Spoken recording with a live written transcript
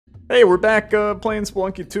Hey, we're back playing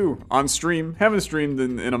Spelunky 2 on stream. Haven't streamed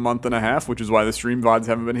in a month and a half, which is why the stream VODs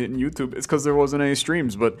haven't been hitting YouTube. It's because there wasn't any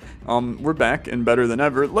streams, but we're back and better than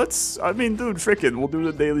ever. I mean, dude, frick it, we'll do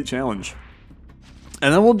the daily challenge.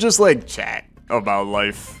 And then we'll just, like, chat about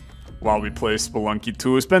life while we play Spelunky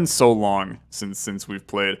 2. It's been so long since we've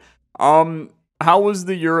played. How was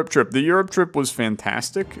the Europe trip? The Europe trip was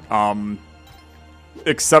fantastic.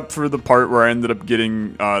 Except for the part where I ended up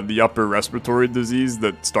getting the upper respiratory disease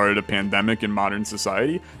that started a pandemic in modern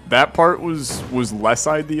society. That part was less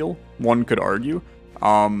ideal, one could argue.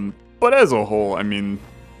 But as a whole, I mean,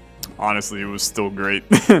 honestly, it was still great.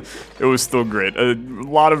 It was still great. A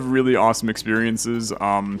lot of really awesome experiences.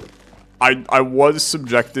 I was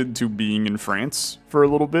subjected to being in France for a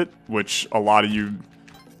little bit, which a lot of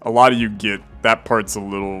you get. That part's a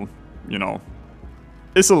little, you know,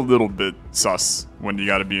 it's a little bit sus when you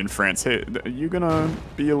gotta be in France. Hey, you gonna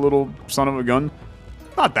be a little son of a gun?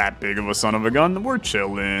 Not that big of a son of a gun. We're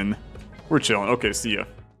chilling. We're chilling. Okay, see ya.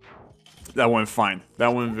 That went fine.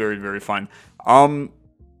 That went very, very fine.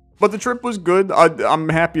 But the trip was good. I'm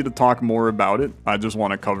happy to talk more about it. I just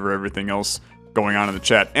want to cover everything else going on in the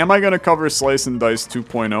chat. Am I gonna cover Slice and Dice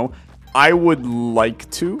 2.0? I would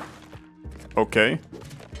like to. Okay.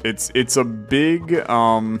 It's a big,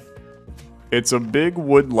 it's a big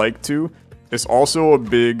would like to. It's also a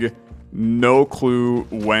big no clue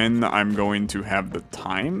when I'm going to have the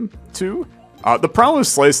time to. The problem with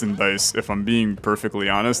Slice and Dice, if I'm being perfectly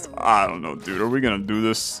honest, I don't know, dude. Are we gonna do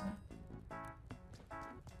this?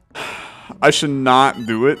 I should not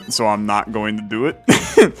do it, so I'm not going to do it.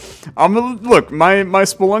 Look, my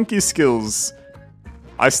Spelunky skills,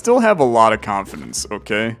 I still have a lot of confidence,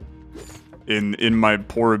 okay? In my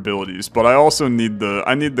poor abilities, but I also need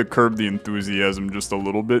to curb the enthusiasm just a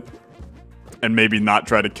little bit, and maybe not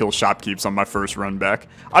try to kill shopkeeps on my first run back.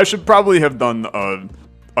 I should probably have done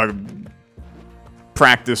a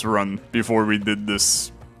practice run before we did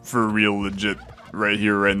this for real legit right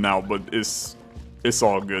here right now, but it's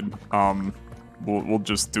all good. We'll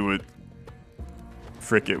just do it.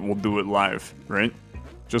 Frick it, we'll do it live, right?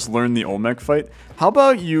 Just learn the Olmec fight. How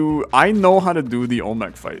about you? I know how to do the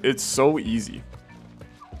Olmec fight. It's so easy.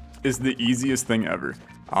 It's the easiest thing ever.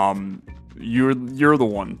 You're the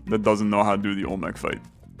one that doesn't know how to do the Olmec fight.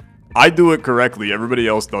 I do it correctly. Everybody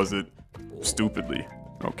else does it stupidly.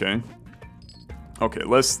 Okay. Okay,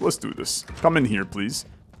 let's do this. Come in here, please.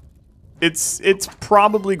 It's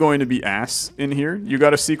probably going to be ass in here. You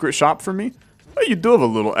got a secret shop for me? Oh, you do have a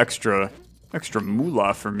little extra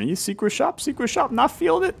moolah for me. Secret shop, not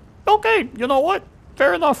feeling it? Okay, you know what?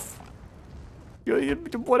 Fair enough.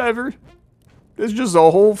 Whatever. There's just a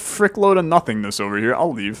whole frick load of nothingness over here.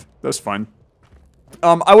 I'll leave. That's fine.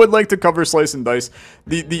 I would like to cover Slice and Dice.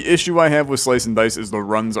 The issue I have with Slice and Dice is the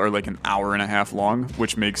runs are like an hour and a half long,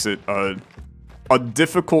 which makes it a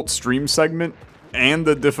difficult stream segment and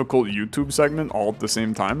a difficult YouTube segment all at the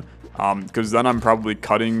same time. Because then I'm probably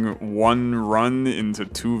cutting one run into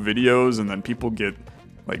two videos, and then people get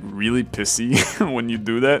like really pissy when you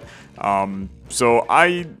do that. So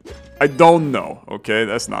I don't know. Okay,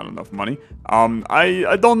 that's not enough money.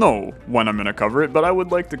 I don't know when I'm gonna cover it, but I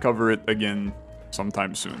would like to cover it again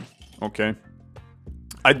sometime soon. Okay.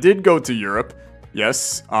 I did go to Europe.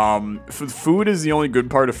 Yes. Food is the only good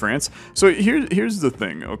part of France. So here's the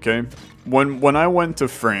thing. Okay, when I went to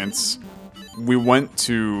France, we went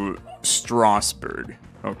to Strasbourg,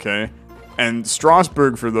 okay? And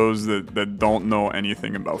Strasbourg, for those that don't know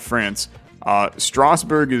anything about France,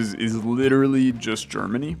 Strasbourg is literally just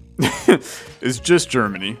Germany. It's just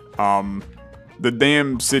Germany. The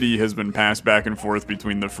damn city has been passed back and forth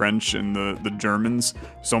between the French and the Germans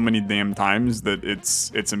so many damn times that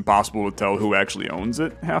it's impossible to tell who actually owns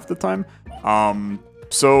it half the time.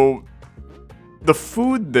 So the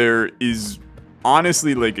food there is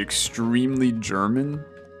honestly like extremely German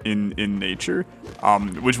in nature,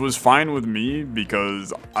 which was fine with me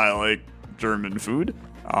because I like German food.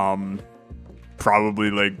 Probably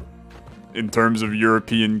like in terms of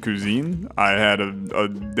European cuisine, I had a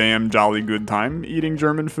damn jolly good time eating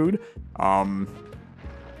German food.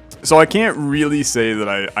 So I can't really say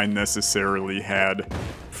that I necessarily had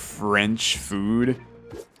French food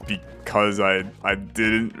because I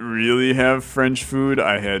didn't really have French food.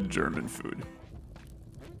 I had German food.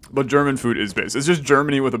 But German food is based. It's just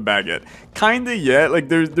Germany with a baguette. Kinda, yeah. Like,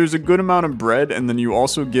 there's a good amount of bread, and then you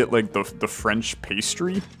also get, like, the French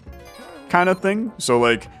pastry kind of thing. So,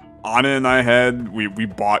 like, Anna and I we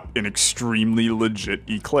bought an extremely legit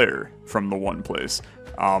eclair from the one place.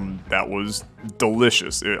 That was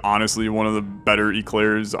delicious. Honestly, one of the better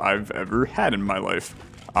eclairs I've ever had in my life.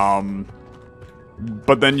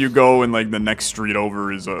 But then you go and like the next street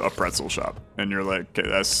over is a pretzel shop, and you're like, okay,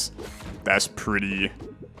 that's pretty.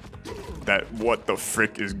 What the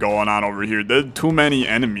frick is going on over here? There are too many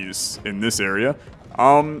enemies in this area.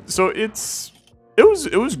 So it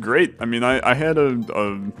was great. I mean, I had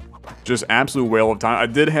a just absolute whale of time. I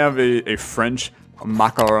did have a French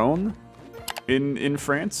macaron in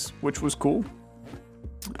France, which was cool.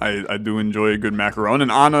 I do enjoy a good macaron,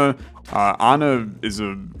 and Anna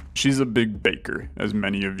she's a big baker, as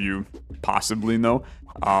many of you possibly know.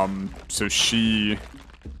 So she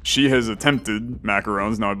has attempted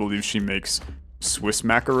macarons. Now I believe she makes Swiss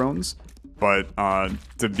macarons, but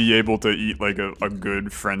to be able to eat like a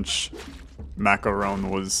good French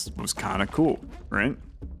macaron was kind of cool, right?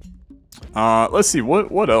 Let's see,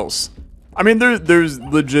 what else? I mean, there's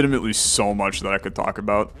legitimately so much that I could talk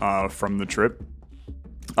about from the trip.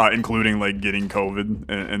 Including like getting COVID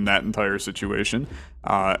and that entire situation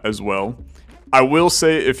as well. I will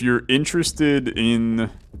say, if you're interested in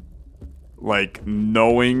like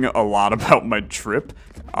knowing a lot about my trip,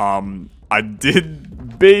 I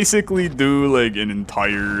did basically do like an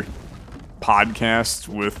entire podcast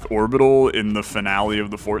with Orbital in the finale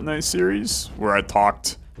of the Fortnite series, where I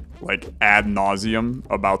talked like ad nauseum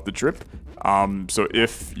about the trip. So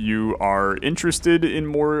if you are interested in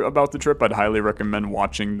more about the trip, I'd highly recommend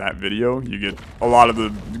watching that video. You get a lot of the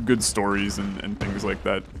good stories and things like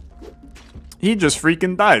that. He just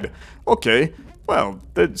freaking died. Okay, well,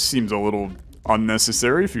 that seems a little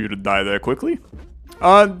unnecessary for you to die that quickly.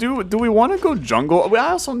 Do we want to go jungle? I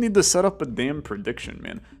also need to set up a damn prediction,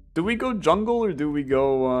 man. Do we go jungle or do we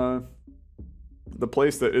go the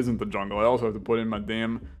place that isn't the jungle? I also have to put in my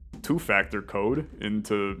damn two-factor code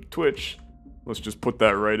into Twitch. Let's just put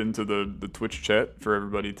that right into the Twitch chat for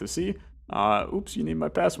everybody to see. Oops, you need my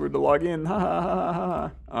password to log in. Ha ha ha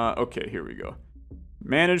ha ha. Okay, here we go.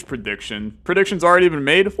 Manage prediction. Prediction's already been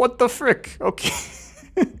made? What the frick? Okay.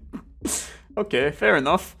 Okay, fair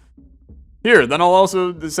enough. Here, then I'll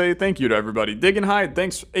also say thank you to everybody. Dig and Hide,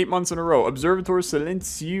 thanks 8 months in a row. Observator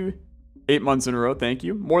Silencio, 8 months in a row, thank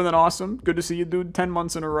you. More Than Awesome, good to see you, dude, 10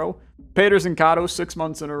 months in a row. Peters and Kato, 6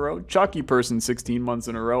 months in a row. Chucky Person, 16 months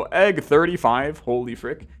in a row. Egg, 35, holy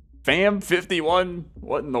frick. Fam, 51,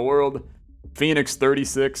 what in the world? Phoenix,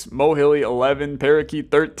 36. Mohilly, 11.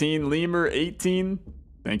 Parakeet, 13. Lemur, 18.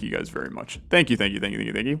 Thank you guys very much. Thank you, thank you, thank you, thank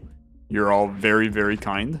you, thank you. You're all very, very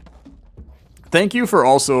kind. Thank you for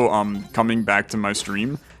also coming back to my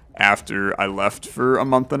stream after I left for a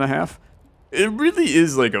month and a half. It really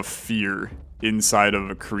is like a fear inside of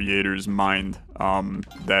a creator's mind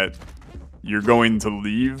that you're going to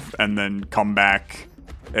leave and then come back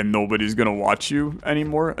and nobody's gonna watch you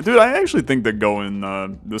anymore. Dude, I actually think that going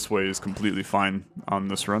this way is completely fine on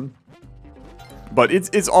this run. But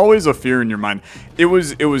it's always a fear in your mind. It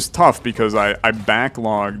was tough because I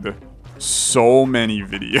backlogged so many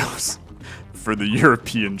videos for the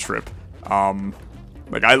European trip.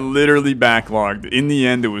 Like I literally backlogged. In the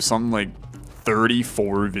end, it was something like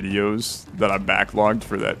 34 videos that I backlogged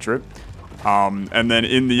for that trip. And then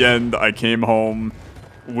in the end, I came home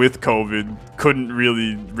with COVID, couldn't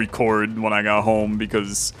really record when I got home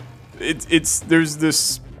because there's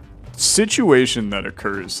this situation that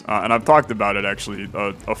occurs, and I've talked about it actually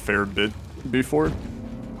a fair bit before.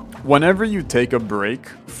 Whenever you take a break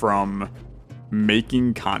from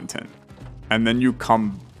making content and then you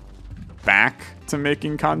come back to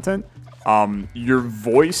making content, your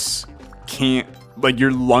voice can't, like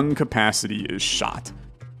your lung capacity is shot.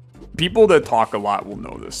 People that talk a lot will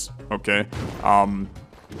know this, okay?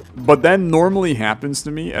 But that normally happens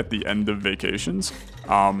to me at the end of vacations,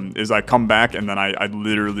 is I come back and then I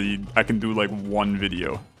literally, I can do like one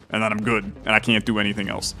video and then I'm good and I can't do anything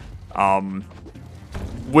else.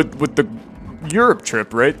 With the Europe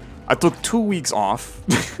trip, right? I took 2 weeks off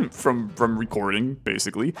from recording,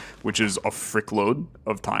 basically, which is a frickload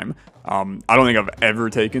of time. I don't think I've ever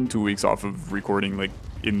taken 2 weeks off of recording, like,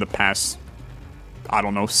 in the past, I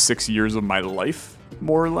don't know, 6 years of my life,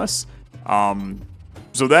 more or less.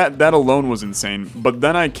 So that alone was insane. But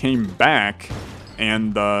then I came back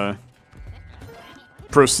and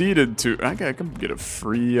proceeded to... I can get a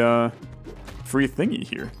free thingy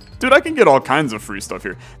here. Dude, I can get all kinds of free stuff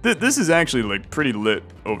here. This is actually, like, pretty lit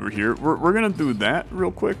over here. We're gonna do that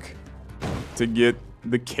real quick to get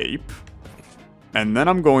the cape. And then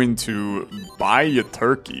I'm going to buy you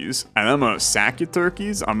turkeys. And I'm gonna sack you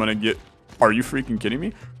turkeys. I'm gonna get... Are you freaking kidding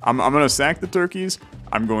me? I'm gonna sack the turkeys.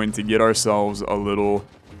 I'm going to get ourselves a little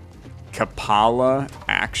Kapala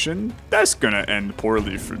action. That's gonna end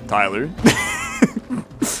poorly for Tyler.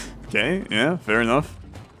 Okay, yeah, fair enough.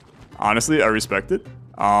 Honestly, I respect it.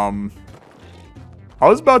 I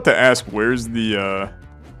was about to ask, where's the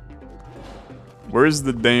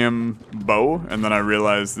damn bow? And then I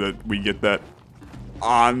realized that we get that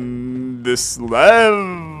on this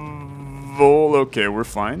level. Okay, we're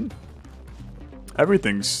fine.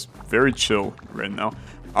 Everything's very chill right now.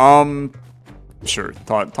 Sure,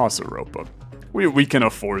 toss a rope up. We can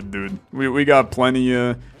afford, dude. We got plenty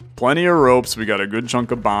of ropes. We got a good chunk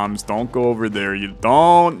of bombs. Don't go over there. You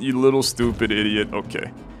little stupid idiot.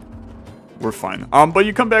 Okay. We're fine. But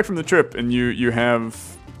you come back from the trip and you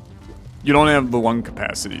don't have the lung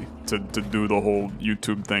capacity to do the whole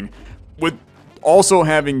YouTube thing. With also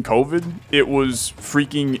having COVID, it was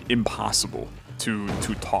freaking impossible to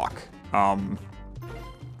talk.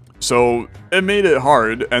 So it made it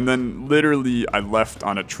hard, and then literally I left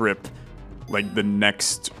on a trip like the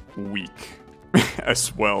next week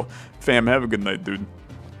as well. Fam, have a good night, dude.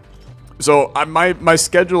 So my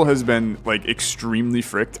schedule has been like extremely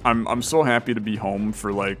fricked. I'm so happy to be home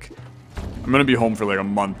for like, I'm gonna be home for like a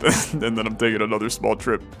month and then I'm taking another small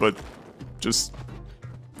trip, but just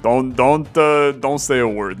don't say a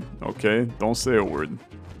word, okay? Don't say a word.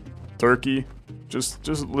 Turkey, just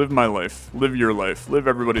live my life. Live your life. Live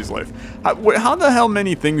everybody's life. How the hell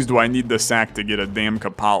many things do I need to sack to get a damn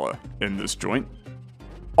Kapala in this joint?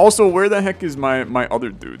 Also, where the heck is my other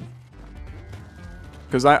dude?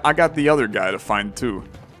 Because I got the other guy to find too.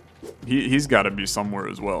 He's got to be somewhere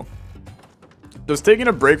as well. Does taking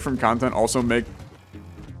a break from content also make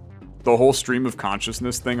the whole stream of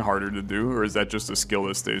consciousness thing harder to do, or is that just a skill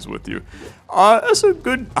that stays with you? That's a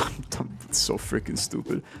good... That's so freaking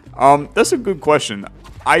stupid. That's a good question.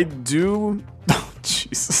 I do... Oh,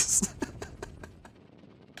 Jesus.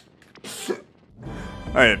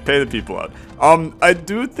 Alright, pay the people out. I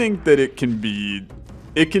do think that it can be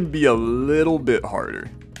a little bit harder.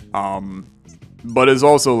 But it's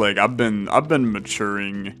also like I've been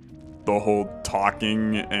maturing the whole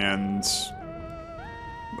talking and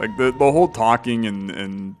like the whole talking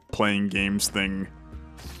and playing games thing.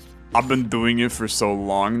 I've been doing it for so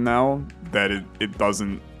long now that it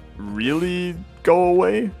doesn't really go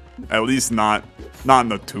away. At least not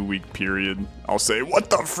in a 2-week period. I'll say, what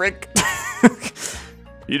the frick?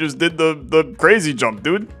 You just did the crazy jump,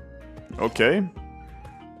 dude. Okay.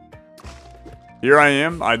 Here I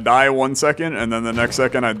am. I die 1 second, and then the next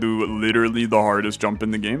second I do literally the hardest jump in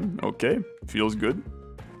the game. Okay. Feels good.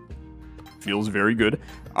 Feels very good.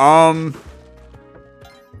 But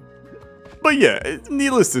yeah,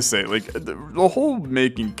 needless to say, like, the whole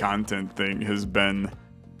making content thing has been...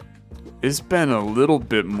 It's been a little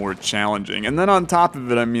bit more challenging. And then on top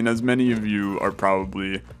of it, I mean, as many of you are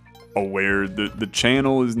probably aware, the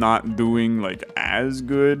channel is not doing, like, as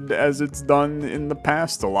good as it's done in the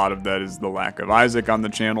past. A lot of that is the lack of Isaac on the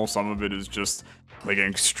channel. Some of it is just, like, an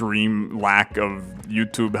extreme lack of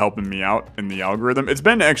YouTube helping me out in the algorithm. It's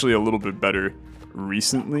been actually a little bit better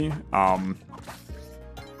recently.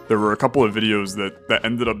 There were a couple of videos that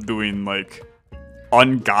ended up doing, like,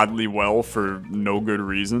 ungodly well for no good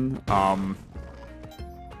reason.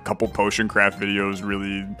 Couple potion craft videos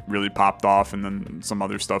really popped off, and then some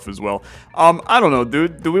other stuff as well. I don't know,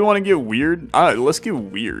 dude. Do we want to get weird? Let's get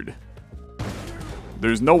weird.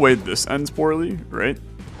 There's no way this ends poorly, right?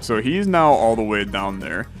 So he's now all the way down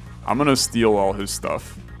there. I'm gonna steal all his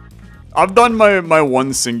stuff. I've done my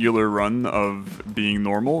one singular run of being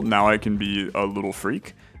normal. Now I can be a little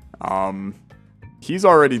freak. He's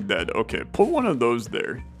already dead. Okay, put one of those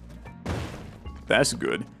there. That's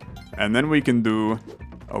good. And then we can do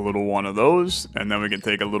a little one of those, and then we can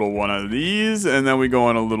take a little one of these, and then we go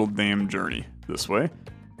on a little damn journey this way.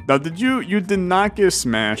 Now, you did not get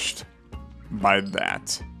smashed by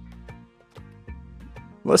that.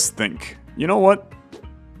 Let's think. You know what?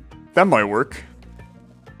 That might work.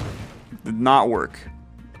 Did not work.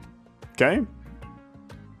 Okay?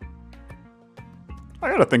 I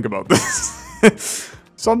gotta think about this.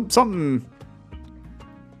 Something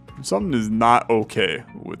is not okay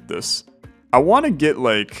with this. I want to get,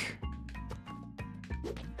 like...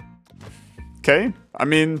 Okay? I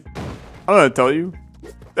mean, I'm gonna tell you,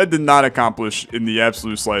 that did not accomplish in the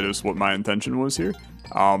absolute slightest what my intention was here.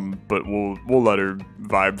 But we'll let her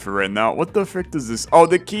vibe for right now. What the frick does this... Oh,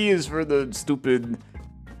 the key is for the stupid...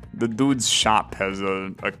 The dude's shop has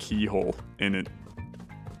a keyhole in it.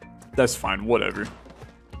 That's fine, whatever.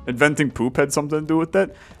 Inventing poop had something to do with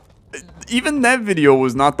that. Even that video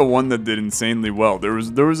was not the one that did insanely well. There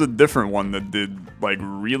was a different one that did, like,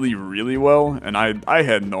 really well, and I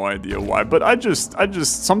had no idea why. But I just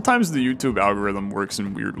sometimes the YouTube algorithm works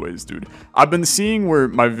in weird ways, dude. I've been seeing where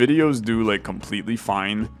my videos do, like, completely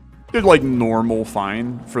fine. They're, like, normal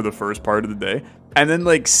fine for the first part of the day, and then,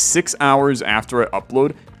 like, 6 hours after I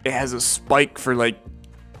upload, it has a spike for, like,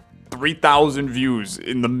 3,000 views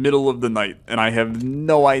in the middle of the night, and I have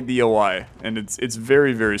no idea why. And it's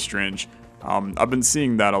very, very strange. I've been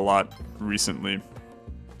seeing that a lot recently.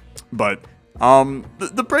 But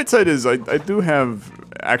the bright side is I do have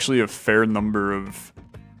actually a fair number of,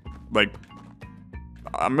 like,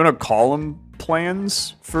 I'm gonna call them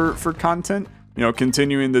plans for content. You know,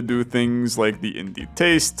 continuing to do things like the indie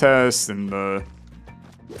taste test and the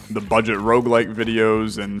budget roguelike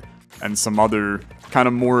videos and some other kind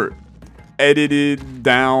of more edited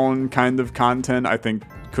down kind of content I think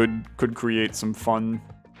could create some fun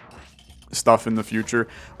stuff in the future.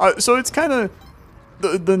 So it's kind of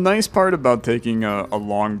the nice part about taking a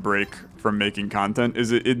long break from making content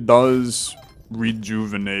is it does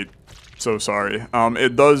rejuvenate. So sorry.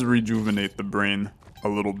 It does rejuvenate the brain a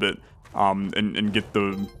little bit, and get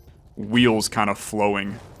the wheels kind of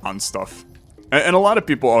flowing on stuff. And a lot of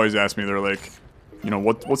people always ask me, they're like, you know,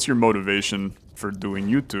 what's your motivation for doing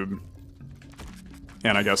YouTube?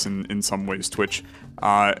 And I guess in some ways Twitch.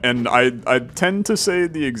 And I tend to say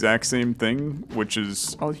the exact same thing, which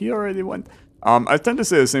is, oh, he already went. I tend to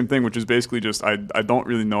say the same thing, which is basically just I don't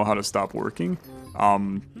really know how to stop working.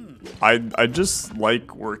 I just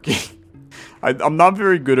like working. I'm not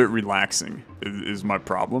very good at relaxing is my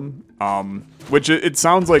problem. Which it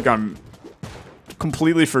sounds like I'm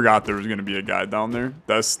completely forgot there was gonna be a guy down there.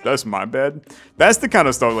 That's my bad. That's the kind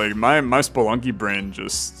of stuff, like my Spelunky brain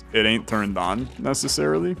just, it ain't turned on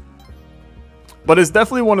necessarily. But it's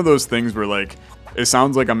definitely one of those things where, like, it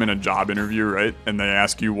sounds like I'm in a job interview, right? And they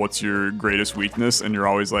ask you what's your greatest weakness, and you're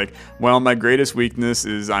always like, well, my greatest weakness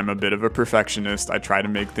is I'm a bit of a perfectionist. I try to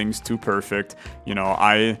make things too perfect. You know,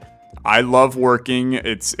 I love working.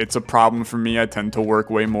 It's a problem for me. I tend to work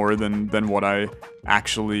way more than what I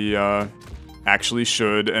actually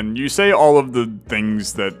should. And you say all of the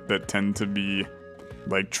things that tend to be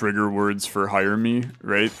like trigger words for hire me,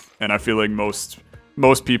 right? And I feel like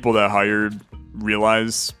most people that hired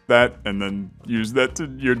realize that and then use that to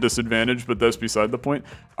your disadvantage, but that's beside the point.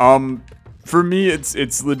 For me,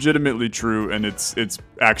 it's legitimately true, and it's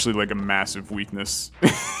actually like a massive weakness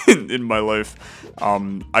in my life.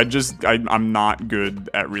 I'm not good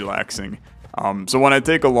at relaxing. So when I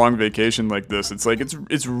take a long vacation like this, it's like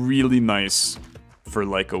it's really nice for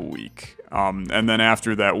like a week. And then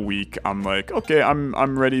after that week, I'm like, okay,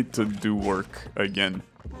 I'm ready to do work again.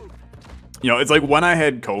 You know, it's like when I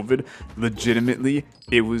had COVID, legitimately,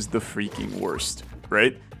 it was the freaking worst,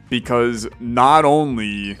 right? Because not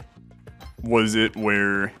only was it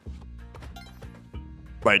where,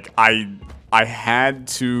 like, I had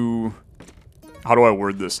to, how do I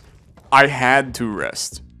word this? I had to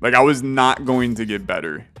rest. Like, I was not going to get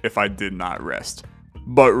better if I did not rest.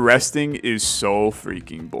 But resting is so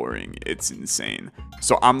freaking boring. It's insane.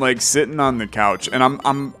 So I'm like sitting on the couch,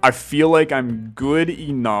 and I feel like I'm good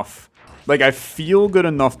enough. Like, I feel good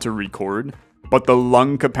enough to record, but the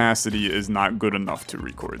lung capacity is not good enough to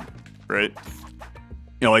record, right?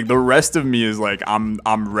 You know, like, the rest of me is like, I'm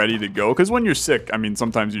ready to go. Because when you're sick, I mean,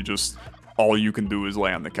 sometimes you just, all you can do is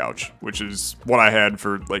lay on the couch, which is what I had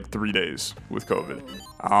for like 3 days with COVID.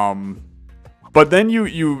 But then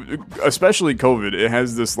you, especially COVID, it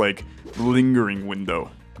has this like lingering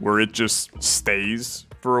window where it just stays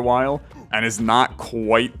for a while, and it's not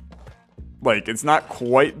quite, like, it's not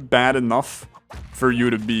quite bad enough for you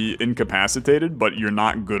to be incapacitated, but you're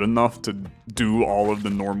not good enough to do all of the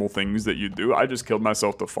normal things that you do. I just killed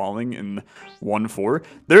myself to falling in 1-4.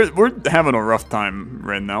 We're having a rough time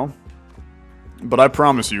right now, but I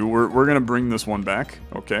promise you, we're gonna bring this one back.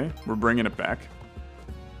 Okay, we're bringing it back.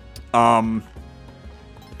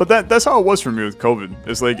 But that's how it was for me with COVID.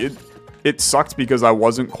 It's like it sucked because I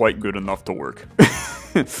wasn't quite good enough to work,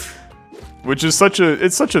 which is such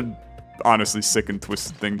a honestly sick and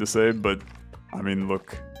twisted thing to say, but I mean,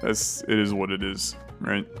 look, it is what it is,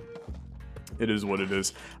 right? It is what it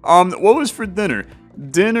is. What was for dinner?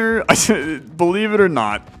 Dinner, believe it or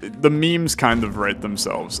not, the memes kind of write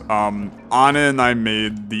themselves. Anna and I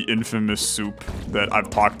made the infamous soup that I've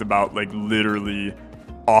talked about like literally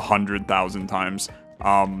 100,000 times.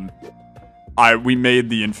 We made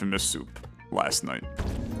the infamous soup last night,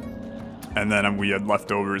 and then we had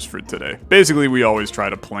leftovers for today. Basically, we always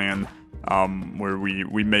try to plan where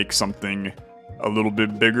we make something a little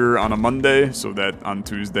bit bigger on a Monday so that on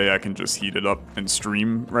Tuesday I can just heat it up and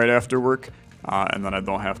stream right after work, and then I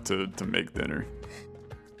don't have to make dinner.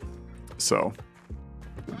 So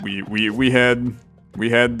we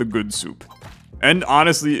had the good soup, and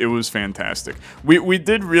honestly, it was fantastic. We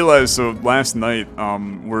did realize, so last night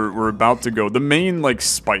we're about to go. The main like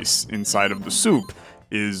spice inside of the soup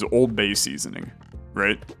is Old Bay seasoning,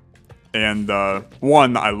 right? And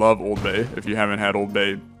one, I love Old Bay. If you haven't had Old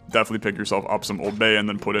Bay, definitely pick yourself up some Old Bay and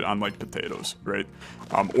then put it on like potatoes, right?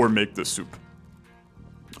 Or make this soup.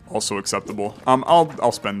 Also acceptable.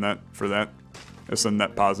 I'll spend that for that. It's a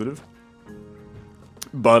net positive.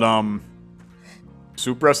 But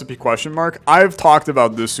soup recipe question mark. I've talked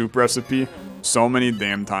about this soup recipe so many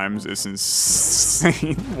damn times. It's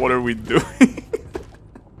insane. What are we doing?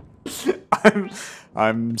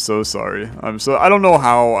 I'm so sorry. I don't know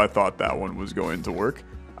how I thought that one was going to work.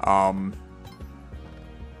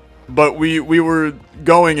 But we were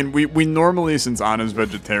going, and we normally, since Anna's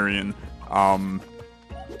vegetarian,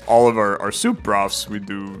 all of our soup broths, we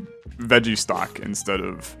do veggie stock instead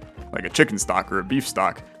of like a chicken stock or a beef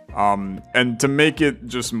stock. And to make it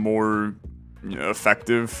just more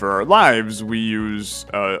effective for our lives, we use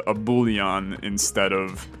a bouillon instead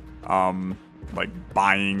of like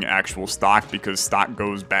buying actual stock, because stock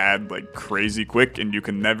goes bad like crazy quick, and you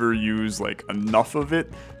can never use like enough of it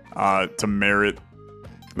to merit.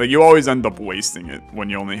 Like, you always end up wasting it when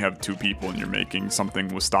you only have 2 people and you're making something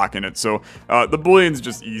with stock in it. So the bouillon's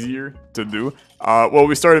just easier to do. Well,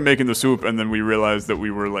 we started making the soup, and then we realized that we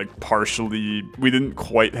were like we didn't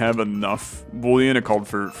quite have enough bouillon. It called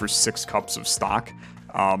for 6 cups of stock,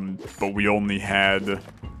 but we only had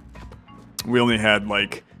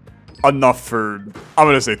like enough for, I'm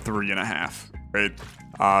gonna say 3.5,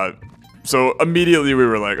 right? So immediately we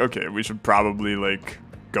were like, okay, we should probably like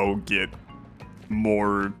go get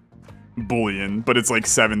more bouillon, but it's like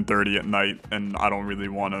 7:30 at night, and I don't really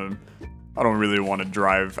want to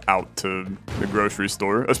drive out to the grocery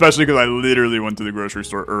store, especially because I literally went to the grocery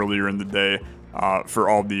store earlier in the day for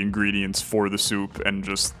all the ingredients for the soup, and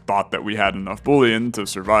just thought that we had enough bouillon to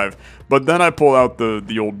survive. But then I pull out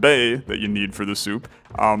the Old Bay that you need for the soup,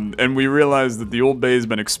 and we realized that the Old Bay has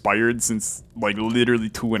been expired since like literally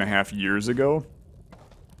 2.5 years ago.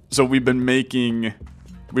 So we've been making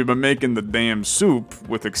the damn soup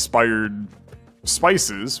with expired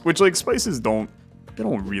spices, which, like, spices don't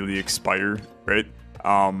really expire, right?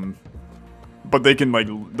 But they can, like,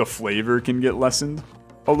 the flavor can get lessened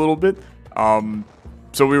a little bit.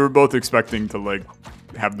 So we were both expecting to, like,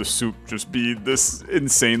 have the soup just be this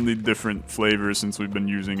insanely different flavor, since we've been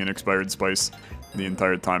using an expired spice the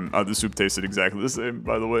entire time. The soup tasted exactly the same,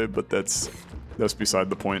 by the way, but that's beside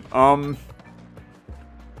the point.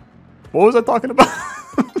 What was I talking about?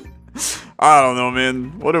 I don't know,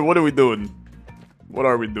 man. What are we doing? What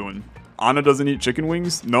are we doing? Anna doesn't eat chicken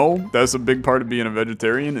wings? No, that's a big part of being a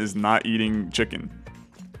vegetarian, is not eating chicken.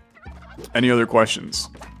 Any other questions?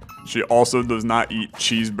 She also does not eat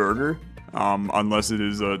cheeseburger, unless it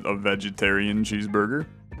is a vegetarian cheeseburger,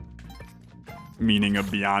 meaning a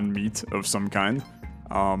Beyond Meat of some kind.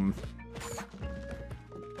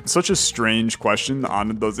 Such a strange question.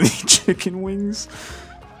 Anna doesn't eat chicken wings.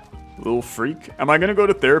 Little freak. Am I gonna go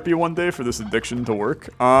to therapy one day for this addiction to work?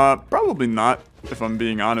 Probably not, if I'm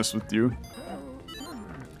being honest with you.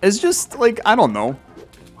 It's just, like, I don't know.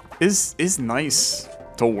 It's nice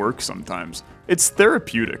to work sometimes. It's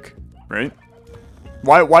therapeutic, right?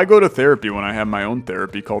 Why go to therapy when I have my own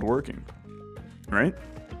therapy called working? Right?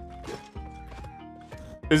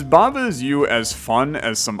 Is Baba Is You as fun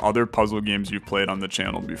as some other puzzle games you've played on the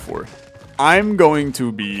channel before? I'm going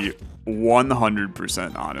to be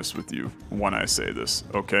 100% honest with you when I say this,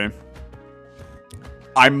 okay?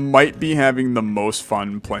 I might be having the most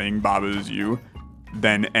fun playing Baba Is You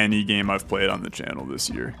than any game I've played on the channel this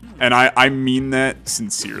year. And I mean that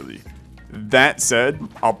sincerely. That said,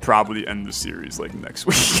 I'll probably end the series like next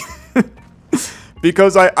week.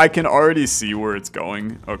 Because I can already see where it's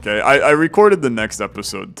going, okay? I recorded the next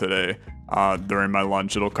episode today during my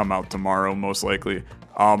lunch. It'll come out tomorrow, most likely.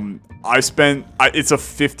 It's a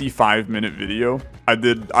 55-minute video.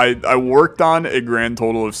 I worked on a grand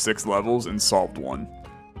total of 6 levels and solved 1.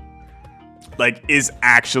 Like,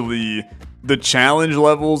 the challenge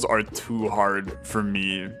levels are too hard for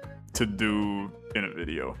me to do in a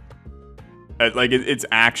video. Like, it's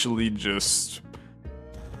actually just,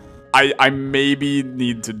 I maybe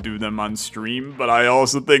need to do them on stream, but I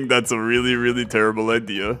also think that's a really, really terrible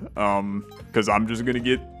idea. Because I'm just gonna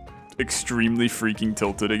get extremely freaking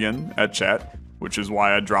tilted again at chat, which is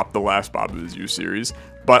why I dropped the last Baba Is You series.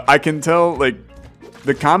 But I can tell, like,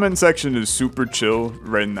 the comment section is super chill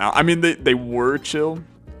right now. I mean, they were chill,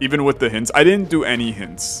 even with the hints. I didn't do any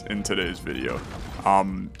hints in today's video.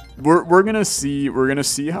 We're gonna see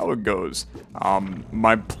how it goes.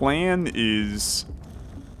 My plan is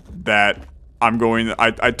that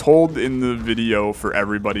I told in the video for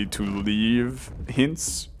everybody to leave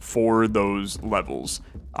hints for those levels.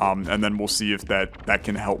 And then we'll see if that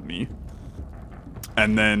can help me.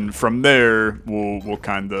 And then from there, we'll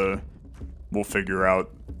figure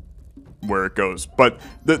out where it goes. But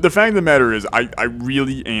the fact of the matter is, I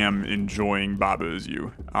really am enjoying Baba Is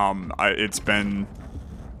You. It's been...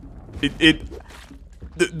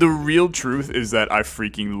 The real truth is that I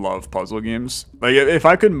freaking love puzzle games. Like, if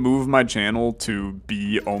I could move my channel to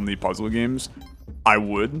be only puzzle games, I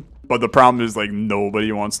would. But the problem is, like,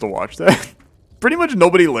 nobody wants to watch that. Pretty much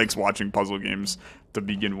nobody likes watching puzzle games to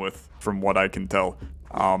begin with, from what I can tell.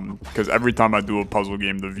 Because every time I do a puzzle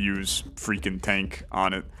game, the views freaking tank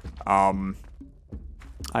on it. I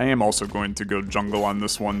am also going to go jungle on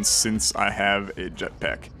this one since I have a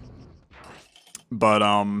jetpack. But,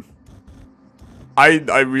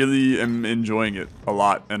 I really am enjoying it a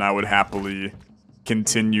lot, and I would happily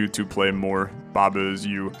continue to play more Baba Is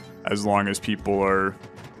You as long as people are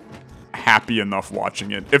happy enough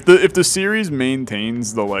watching it. If the series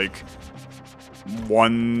maintains the like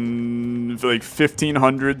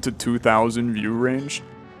 1,500 to 2,000 view range,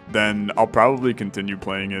 then I'll probably continue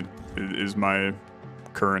playing it, is my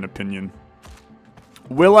current opinion.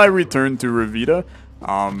 Will I return to Revita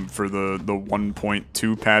for the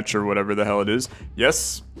 1.2 patch or whatever the hell it is?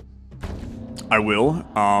 Yes, I will.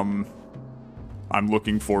 I'm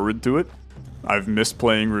looking forward to it. I've missed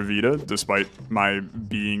playing Revita despite my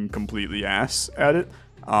being completely ass at it.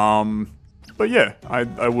 But yeah,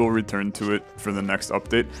 I will return to it for the next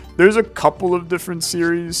update. There's a couple of different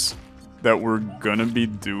series that we're gonna be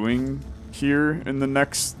doing here in the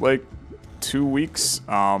next, like, 2 weeks.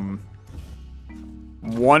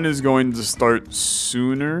 One is going to start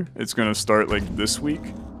sooner. It's going to start, like, this week.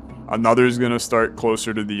 Another is going to start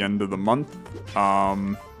closer to the end of the month.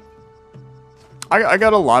 I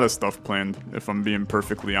got a lot of stuff planned, if I'm being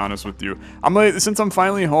perfectly honest with you. I'm like, since I'm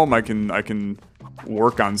finally home, I can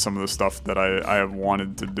work on some of the stuff that I have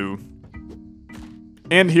wanted to do.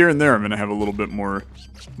 And here and there, I'm gonna have a little bit more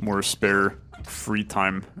spare free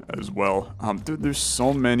time as well. Dude, there's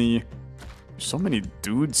so many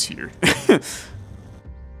dudes here.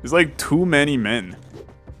 There's like too many men.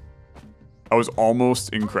 I was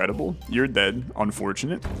almost incredible. You're dead.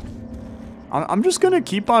 Unfortunate. I'm just gonna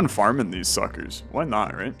keep on farming these suckers. Why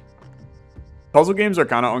not, right? Puzzle games are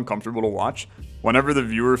kind of uncomfortable to watch. Whenever the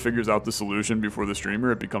viewer figures out the solution before the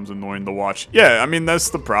streamer, it becomes annoying to watch. Yeah, I mean, that's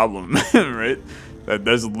the problem, right?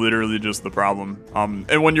 That's literally just the problem.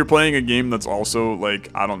 And when you're playing a game that's also, like,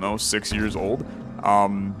 I don't know, 6 years old,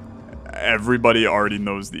 everybody already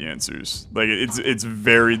knows the answers. Like, it's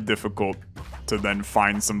very difficult to then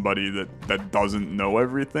find somebody that doesn't know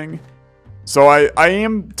everything. So I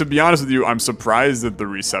am, to be honest with you, I'm surprised that the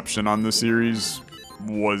reception on the series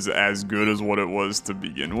was as good as what it was to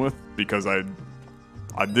begin with, because I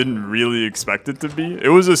didn't really expect it to be. It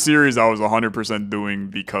was a series I was 100% doing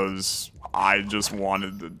because I just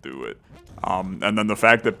wanted to do it. And then the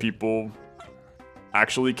fact that people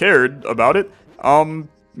actually cared about it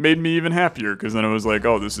made me even happier, because then it was like,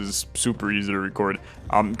 oh, this is super easy to record.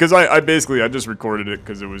 Because I just recorded it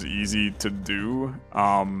because it was easy to do.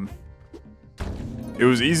 It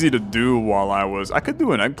was easy to do while I could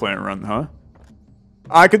do an eggplant run, huh?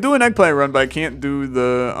 I could do an eggplant run, but I can't do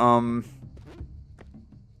the,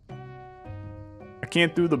 I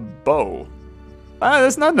can't do the bow.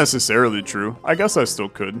 That's not necessarily true. I guess I still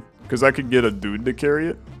could, because I could get a dude to carry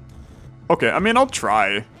it. Okay, I mean, I'll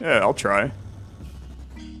try. Yeah, I'll try.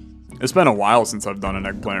 It's been a while since I've done an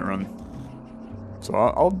eggplant run. So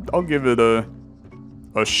I'll give it a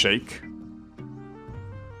shake.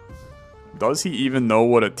 Does he even know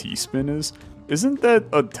what a T-spin is? Isn't that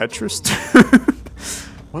a Tetris term?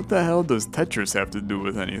 What the hell does Tetris have to do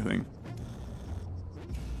with anything?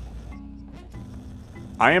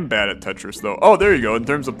 I am bad at Tetris, though. Oh, there you go. In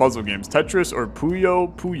terms of puzzle games, Tetris or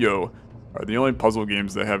Puyo Puyo are the only puzzle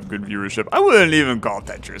games that have good viewership. I wouldn't even call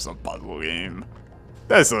Tetris a puzzle game.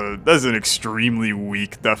 That's an extremely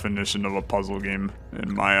weak definition of a puzzle game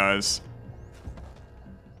in my eyes.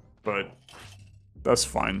 But that's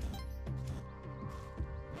fine.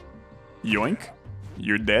 Yoink.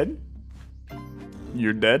 You're dead?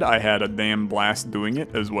 You're dead? I had a damn blast doing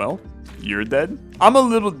it as well. You're dead? I'm a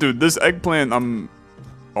little... Dude, this eggplant,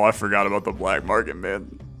 Oh, I forgot about the black market,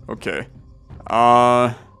 man. Okay.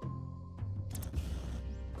 Can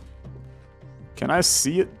I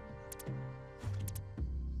see it?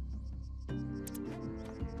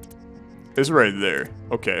 It's right there.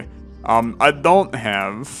 Okay. I don't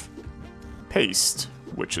have paste,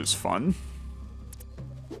 which is fun.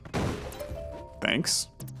 Thanks.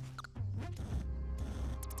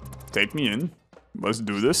 Take me in. Let's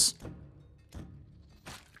do this.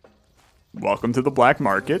 Welcome to the black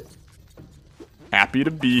market. Happy to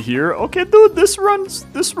be here. Okay, dude, this run's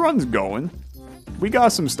going. We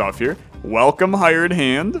got some stuff here. Welcome, hired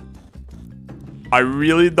hand. I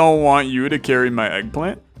really don't want you to carry my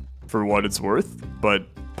eggplant for what it's worth, but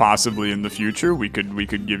possibly in the future we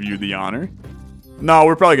could give you the honor. No,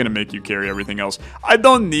 we're probably gonna make you carry everything else. I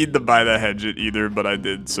don't need to buy the Hedget either, but I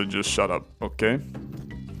did, so just shut up, okay?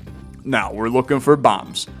 Now, we're looking for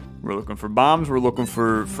bombs. We're looking for bombs, we're looking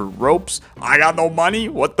for ropes. I got no money?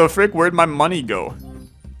 What the frick? Where'd my money go?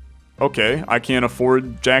 Okay, I can't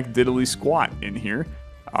afford jack diddly squat in here.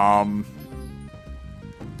 Can't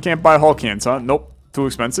buy Hulk hands, huh? Nope, too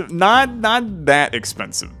expensive. Not that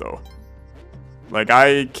expensive, though. Like,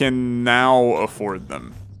 I can now afford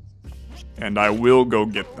them. And I will go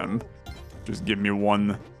get them. Just give me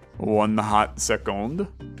one hot second.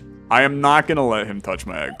 I am not gonna let him touch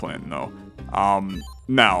my eggplant, no.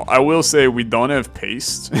 Now, I will say we don't have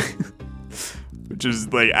paste. Which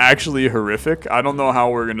is, like, actually horrific. I don't know how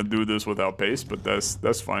we're gonna do this without paste, but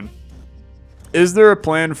that's fine. Is there a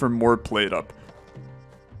plan for more plate up?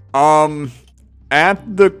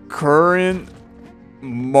 At the current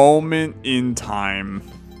moment in time,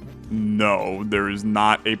 no, there is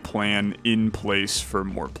not a plan in place for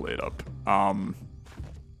more plate up.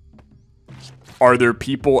 Are there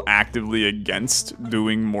people actively against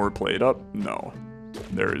doing more plate up? No,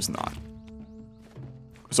 there is not.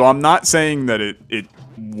 So I'm not saying that it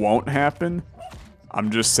won't happen.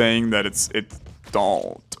 I'm just saying that it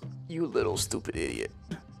don't. You little stupid idiot.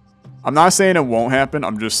 I'm not saying it won't happen.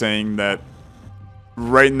 I'm just saying that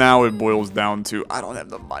right now it boils down to I don't have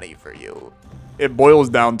the money for you. It boils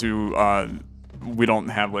down to we don't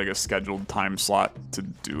have like a scheduled time slot to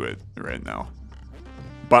do it right now.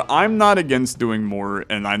 But I'm not against doing more,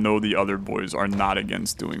 and I know the other boys are not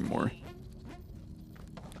against doing more.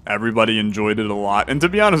 Everybody enjoyed it a lot, and to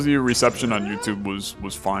be honest with you, reception on YouTube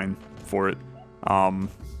was fine for it.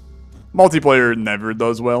 Multiplayer never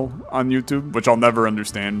does well on YouTube, which I'll never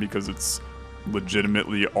understand because it's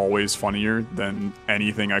legitimately always funnier than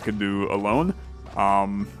anything I could do alone.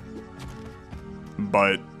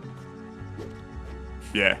 But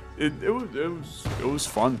yeah, it was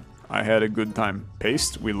fun. I had a good time.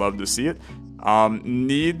 Paste, we love to see it.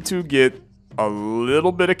 Need to get a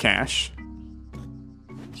little bit of cash.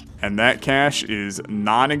 And that cash is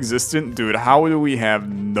non-existent. Dude, how do we have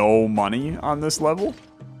no money on this level?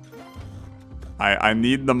 I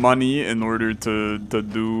need the money in order to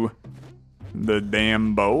do the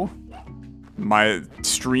damn bow. My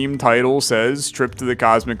stream title says Trip to the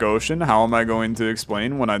Cosmic Ocean. How am I going to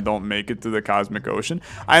explain when I don't make it to the Cosmic Ocean?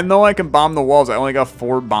 I know I can bomb the walls. I only got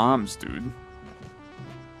 4 bombs, dude.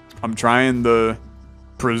 I'm trying to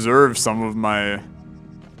preserve some of my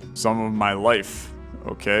life.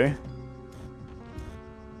 Okay.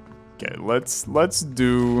 Okay, let's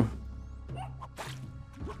do.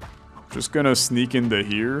 Just gonna sneak into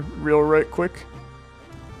here real right quick.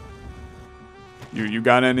 You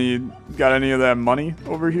got any of that money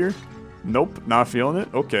over here? Nope, not feeling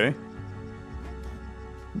it. Okay.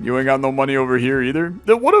 You ain't got no money over here either.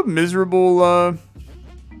 What a miserable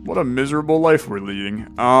life we're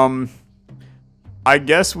leading. I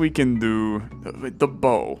guess we can do the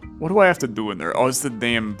bow. What do I have to do in there? Oh, it's the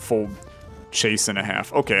damn full chase and a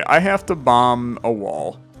half. Okay, I have to bomb a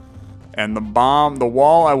wall. And the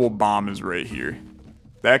wall I will bomb is right here.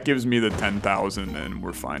 That gives me the 10,000 and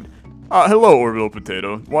we're fine. Hello, Orbital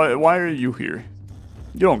Potato. Why are you here?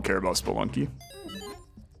 You don't care about Spelunky.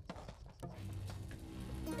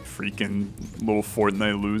 Freaking little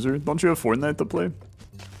Fortnite loser. Don't you have Fortnite to play?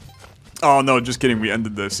 Oh no, just kidding. We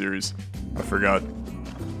ended the series. I forgot.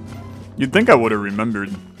 You'd think I would have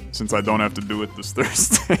remembered, since I don't have to do it this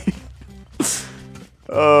Thursday.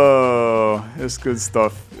 Oh, it's good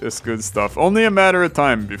stuff. It's good stuff. Only a matter of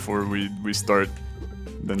time before we start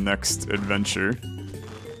the next adventure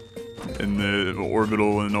in the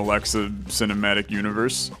Orbital and Olexa cinematic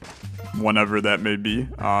universe. Whenever that may be.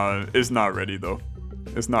 It's not ready, though.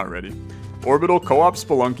 It's not ready. Orbital co-op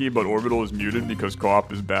Spelunky, but Orbital is muted because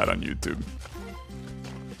co-op is bad on YouTube.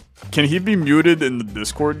 Can he be muted in the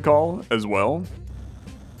Discord call as well?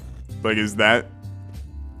 Like, is that...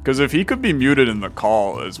 Because if he could be muted in the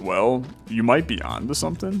call as well, you might be on to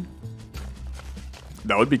something.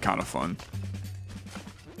 That would be kind of fun.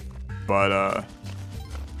 But,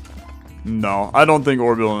 no, I don't think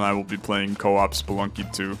Orbital and I will be playing co-op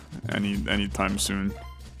Spelunky 2 anytime soon.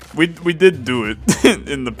 We did do it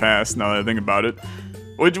in the past, now that I think about it.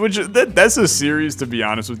 That's a series, to be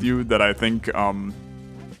honest with you, that I think,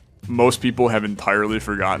 most people have entirely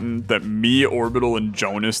forgotten that me, Orbital, and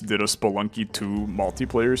Jonas did a Spelunky 2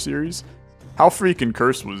 multiplayer series. How freaking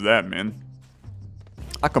cursed was that, man?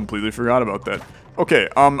 I completely forgot about that. Okay,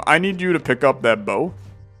 I need you to pick up that bow.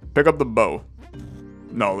 Pick up the bow.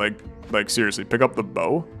 No, like seriously, pick up the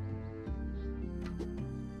bow.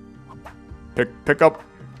 Pick up.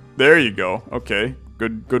 There you go. Okay.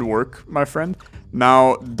 Good work, my friend.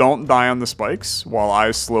 Now, don't die on the spikes while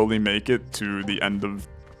I slowly make it to the end of...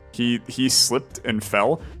 He slipped and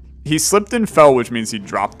fell. He slipped and fell, which means he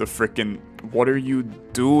dropped the frickin'... What are you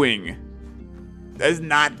doing? That's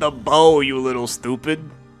not the bow, you little stupid.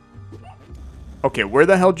 Okay, where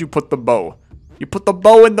the hell did you put the bow? You put the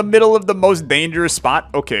bow in the middle of the most dangerous spot?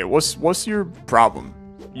 Okay, what's your problem?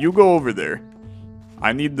 You go over there.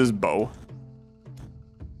 I need this bow.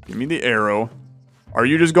 Give me the arrow. Are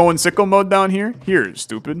you just going sicko mode down here? Here,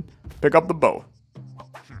 stupid. Pick up the bow.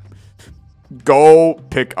 Go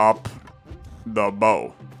pick up the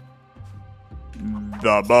bow.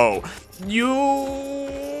 The bow.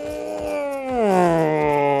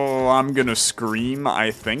 I'm gonna scream, I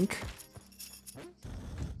think.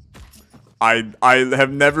 I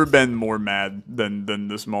have never been more mad than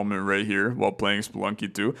this moment right here while playing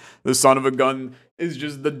Spelunky 2. The son of a gun is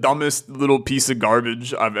just the dumbest little piece of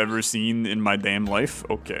garbage I've ever seen in my damn life.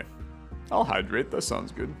 Okay. I'll hydrate. That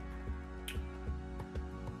sounds good.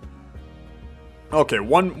 Okay,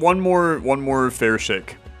 one more fair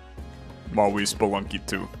shake while we Spelunky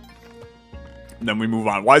 2. Then we move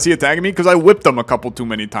on. Why is he attacking me? Because I whipped him a couple too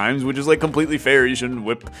many times, which is like completely fair. You shouldn't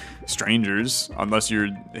whip strangers unless you're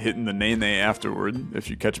hitting the nay-nay afterward, if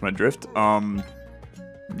you catch my drift.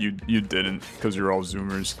 You didn't, because you're all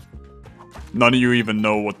zoomers. None of you even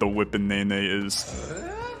know what the whipping nay-nay is.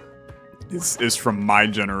 It's from my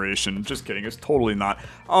generation. Just kidding, it's totally not.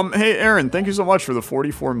 Hey Aaron, thank you so much for the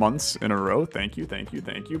 44 months in a row. Thank you.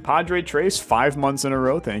 Padre Trace, 5 months in a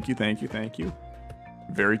row. Thank you.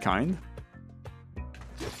 Very kind.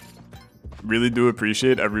 Really do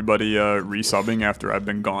appreciate everybody resubbing after I've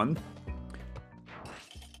been gone.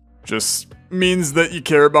 Just means that you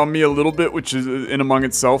care about me a little bit, which is in among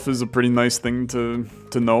itself is a pretty nice thing to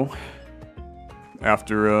know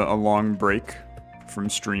after a long break from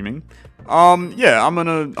streaming. Yeah, I'm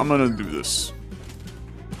gonna do this.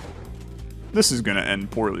 This is gonna end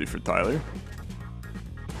poorly for Tyler.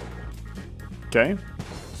 Okay.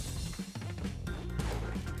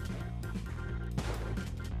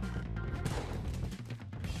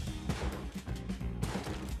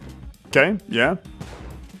 Okay, yeah.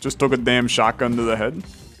 Just took a damn shotgun to the head.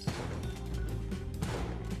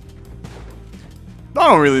 I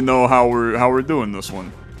don't really know how we're doing this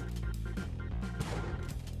one.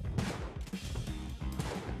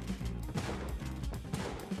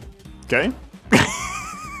 Okay.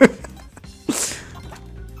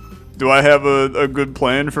 Do I have a good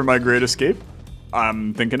plan for my great escape?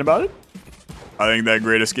 I'm thinking about it. I think that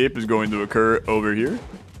great escape is going to occur over here.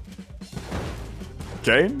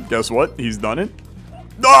 Okay, guess what? He's done it.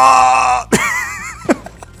 Ah!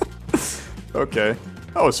 Okay,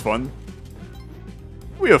 that was fun.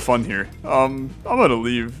 We have fun here. I'm gonna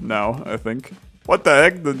leave now, I think. What the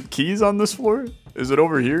heck? The keys on this floor? Is it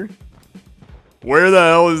over here? Where the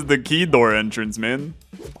hell is the key door entrance, man?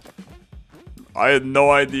 I had no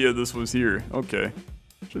idea this was here. Okay.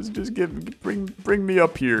 Just bring me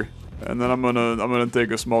up here. And then I'm gonna take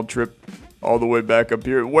a small trip all the way back up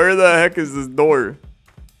here. Where the heck is this door?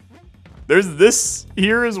 There's this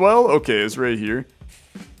here as well? Okay, it's right here.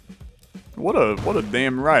 What a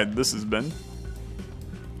damn ride this has been.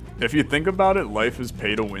 If you think about it, life is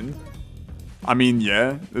pay to win. I mean,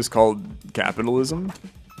 yeah, it's called capitalism.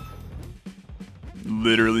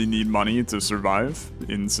 Literally need money to survive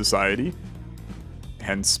in society.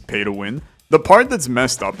 Hence, pay to win. The part that's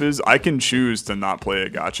messed up is I can choose to not play a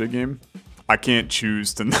gacha game. I can't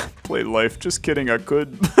choose to not play life. Just kidding, I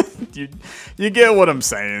could. You get what I'm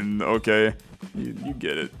saying, okay? You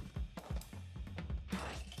get it.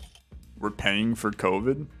 We're paying for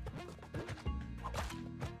COVID?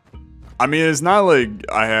 I mean, it's not like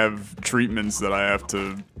I have treatments that I have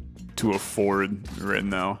to afford right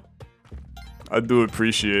now. I do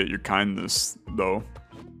appreciate your kindness, though.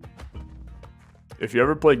 If you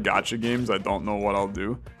ever play gacha games, I don't know what I'll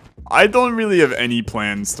do. I don't really have any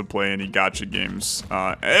plans to play any gacha games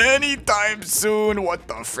anytime soon. What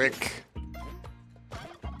the frick?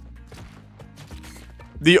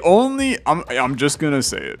 The only... I'm just gonna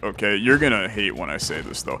say it, okay? You're gonna hate when I say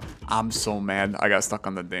this, though. I'm so mad I got stuck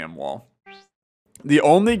on the damn wall. The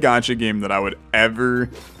only gacha game that I would ever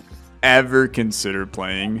consider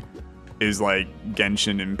playing is, like,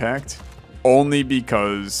 Genshin Impact. Only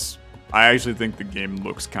because I actually think the game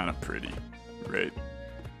looks kind of pretty, right?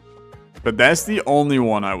 But that's the only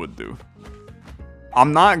one I would do.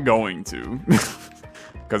 I'm not going to.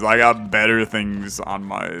 Because I got better things on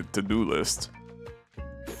my to-do list.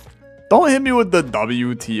 Don't hit me with the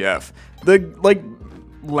WTF. The, like,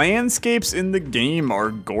 landscapes in the game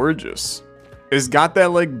are gorgeous. It's got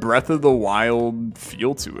that like Breath of the Wild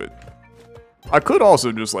feel to it. I could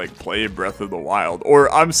also just like play Breath of the Wild, or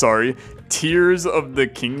I'm sorry, Tears of the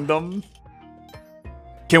Kingdom.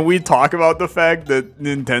 Can we talk about the fact that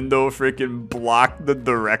Nintendo freaking blocked the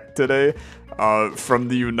Direct today from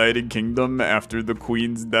the United Kingdom after the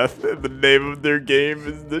Queen's death? And the name of their game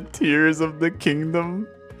is the Tears of the Kingdom.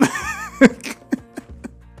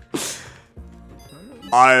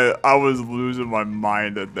 I was losing my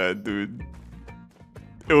mind at that, dude.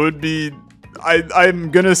 It would be...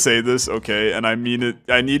 I'm gonna say this, okay, and I mean it.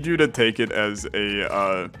 I need you to take it as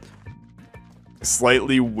a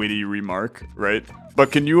slightly witty remark, right?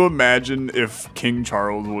 But can you imagine if King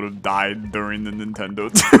Charles would have died during the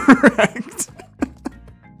Nintendo Direct?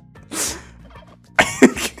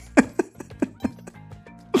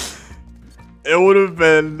 It would have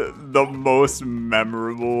been the most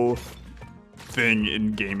memorable thing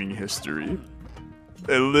in gaming history.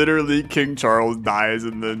 And literally, King Charles dies,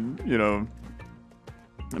 and then, you know,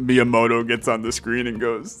 Miyamoto gets on the screen and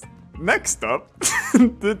goes, "Next up,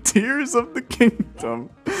 the Tears of the Kingdom.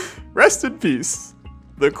 Rest in peace,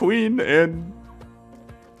 the Queen and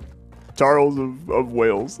Charles of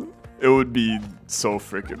Wales." It would be so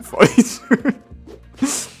freaking funny.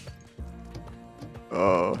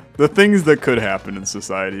 The things that could happen in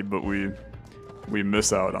society, but we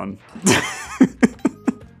miss out on.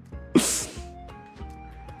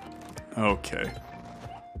 Okay.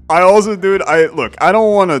 I also, dude, look, I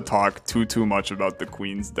don't want to talk too much about the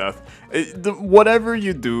Queen's death. Whatever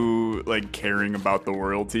you do, like, caring about the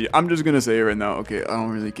royalty, I'm just gonna say right now, okay, I don't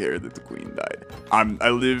really care that the Queen died. I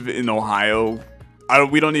live in Ohio.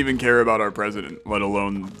 We don't even care about our president, let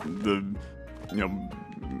alone the, you know,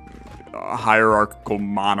 hierarchical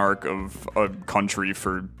monarch of a country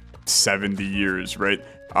for 70 years, right?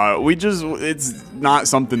 It's not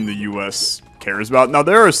something the U.S. cares about. Now,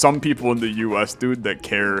 there are some people in the U.S., dude, that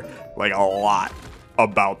care, like, a lot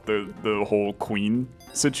about the whole Queen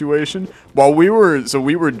situation. While we were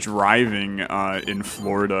driving in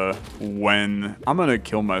Florida when... I'm gonna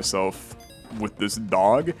kill myself with this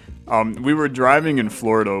dog. We were driving in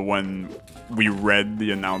Florida when we read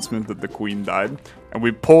the announcement that the Queen died, and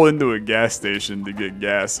we pull into a gas station to get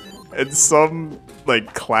gas, and some,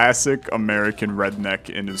 like, classic American redneck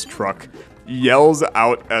in his truck yells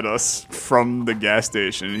out at us from the gas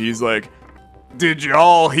station. He's like, "Did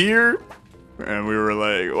y'all hear?" And we were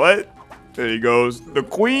like, "What?" And he goes, "The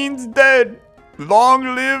Queen's dead. Long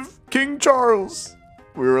live King Charles."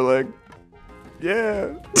 We were like,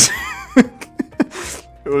 "Yeah."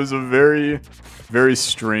 It was a very, very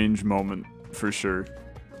strange moment, for sure.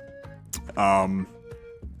 I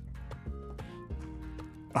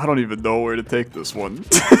don't even know where to take this one,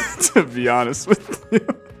 to be honest with you.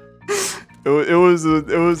 It was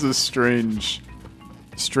a strange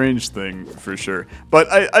thing, for sure. But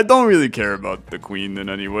I don't really care about the Queen in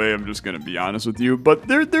any way. I'm just gonna be honest with you. But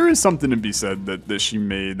there is something to be said that she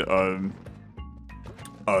made an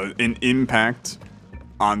impact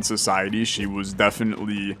on society. She was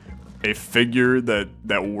definitely a figure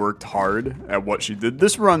that worked hard at what she did.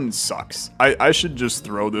 This run sucks. I should just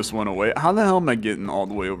throw this one away. How the hell am I getting all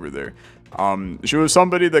the way over there? She was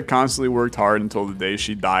somebody that constantly worked hard until the day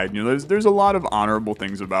she died. You know, there's a lot of honorable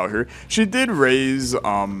things about her. She did raise,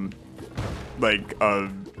 like,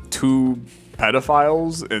 2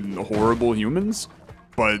 pedophiles and horrible humans,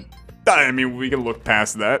 but I mean, we can look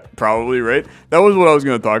past that, probably, right? That was what I was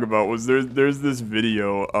gonna talk about. Was there's this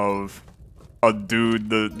video of a dude,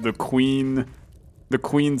 the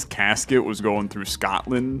Queen's casket was going through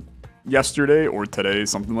Scotland yesterday or today,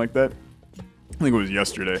 something like that. I think it was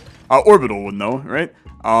yesterday. Orbital would know, right?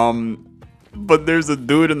 But there's a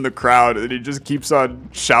dude in the crowd, and he just keeps on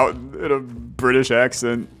shouting in a British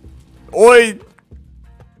accent, "Oi,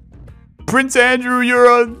 Prince Andrew, you're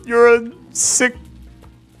a sick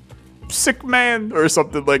man," or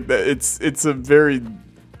something like that. It's a very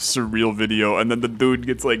surreal video, and then the dude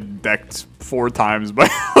gets, like, decked 4 times by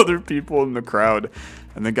other people in the crowd,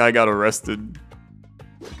 and the guy got arrested.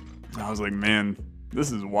 I was like, man,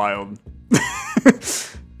 this is wild.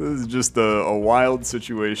 This is just a wild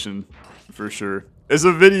situation, for sure. It's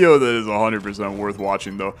a video that is 100% worth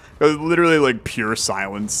watching, though. It's literally, like, pure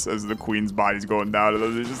silence as the Queen's body's going down,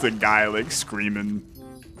 and there's just a guy, like, screaming,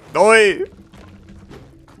 "Oi!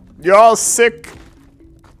 You're all sick."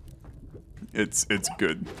 It's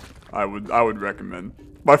good. I would recommend.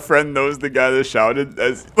 My friend knows the guy that shouted.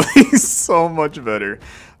 That's like, so much better.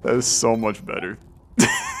 That is so much better.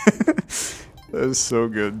 That is so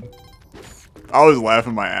good. I was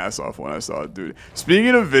laughing my ass off when I saw it, dude.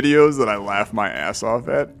 Speaking of videos that I laugh my ass off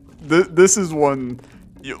at, this is one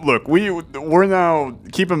Look, we're now,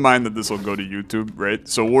 keep in mind that this will go to YouTube, right?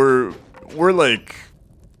 So we're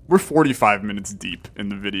 45 minutes deep in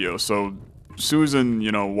the video. So Susan,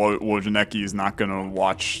 you know, Wojnecki is not gonna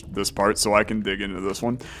watch this part, so I can dig into this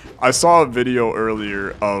one. I saw a video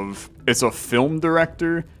earlier of, it's a film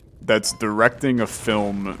director that's directing a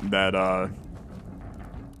film that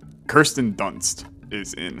Kirsten Dunst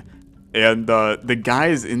is in. And the guy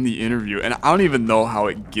is in the interview, and I don't even know how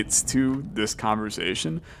it gets to this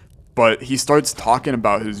conversation, but he starts talking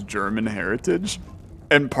about his German heritage,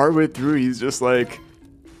 and partway through he's just like,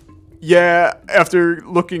 yeah, after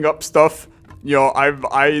looking up stuff, you know,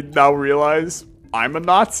 I now realize I'm a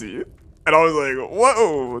Nazi. And I was like,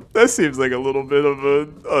 whoa, that seems like a little bit of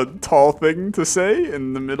a tall thing to say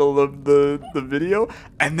in the middle of the video.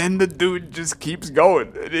 And then the dude just keeps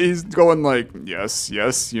going. He's going like, yes,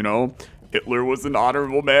 you know, Hitler was an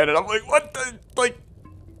honorable man. And I'm like, what the, like,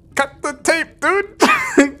 cut the tape, dude.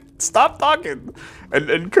 Stop talking.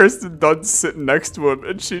 And Kirsten Dunst sitting next to him,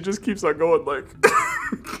 and she just keeps on going like,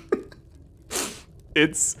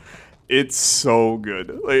 It's so good.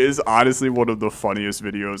 Like, it's honestly one of the funniest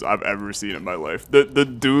videos I've ever seen in my life. The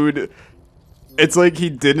dude, it's like he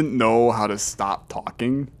didn't know how to stop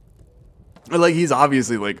talking. Like, he's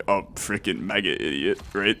obviously like a freaking mega idiot,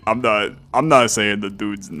 right? I'm not saying the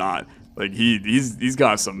dude's not. Like, he's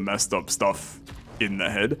got some messed up stuff in the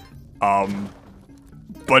head.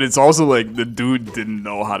 But it's also like the dude didn't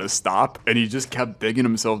know how to stop, and he just kept digging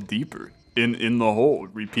himself deeper in the hole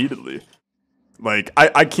repeatedly. Like,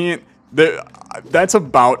 I can't. That's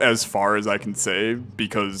about as far as I can say,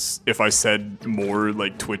 because if I said more,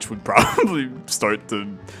 like, Twitch would probably start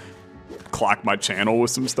to clock my channel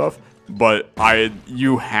with some stuff. But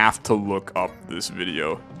you have to look up this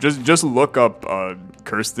video. Just look up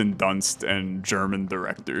Kirsten Dunst and German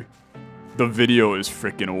director. The video is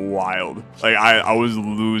freaking wild. Like, I was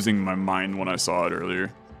losing my mind when I saw it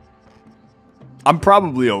earlier. I'm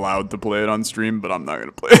probably allowed to play it on stream, but I'm not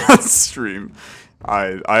gonna play it on stream.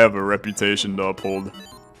 I have a reputation to uphold.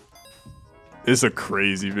 It's a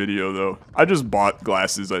crazy video, though. I just bought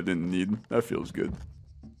glasses I didn't need. That feels good.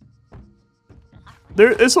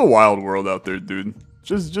 It's a wild world out there, dude.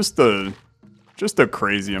 Just a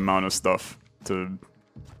crazy amount of stuff to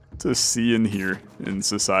see and hear in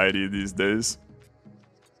society these days.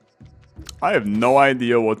 I have no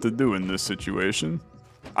idea what to do in this situation.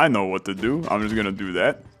 I know what to do. I'm just gonna do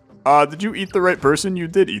that. Did you eat the right person? You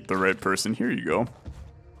did eat the right person. Here you go.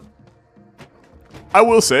 I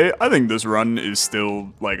will say, I think this run is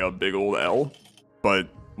still like a big old L, but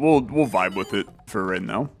we'll vibe with it for right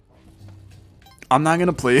now. I'm not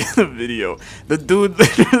gonna play the video. The dude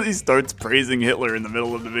literally starts praising Hitler in the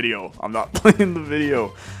middle of the video. I'm not playing the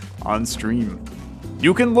video on stream.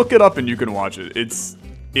 You can look it up and you can watch it.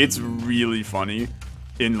 It's really funny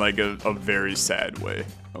in like a very sad way.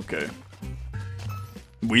 Okay.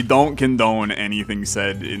 We don't condone anything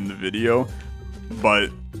said in the video,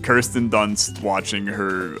 but Kirsten Dunst watching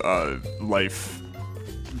her life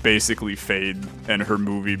basically fade and her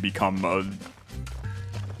movie become a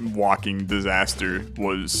walking disaster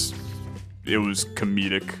was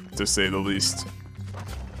comedic, to say the least.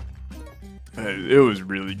 It was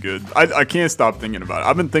really good. I can't stop thinking about it.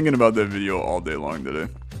 I've been thinking about that video all day long today.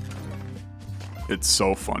 It's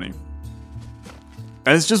so funny.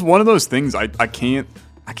 And it's just one of those things I can't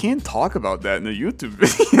talk about that in a YouTube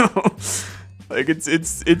video. Like,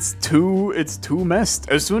 it's too messed.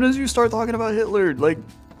 As soon as you start talking about Hitler, like,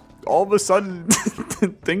 all of a sudden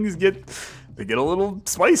things get a little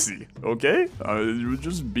spicy. Okay, you're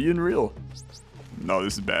just being real. No,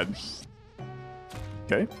 this is bad.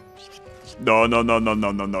 Okay. No.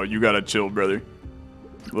 You gotta chill, brother.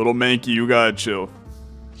 Little Mankey, you gotta chill.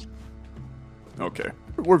 Okay,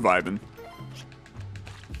 we're vibing.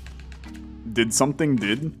 Did?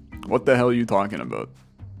 What the hell are you talking about?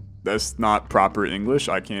 That's not proper English.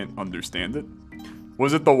 I can't understand it.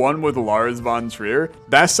 Was it the one with Lars von Trier?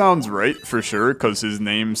 That sounds right for sure, because his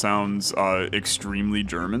name sounds extremely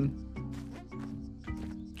German.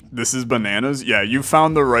 This is bananas? Yeah, you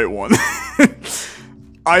found the right one.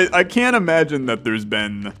 I can't imagine that there's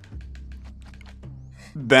been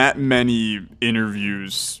that many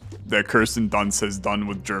interviews that Kirsten Dunst has done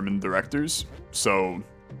with German directors. So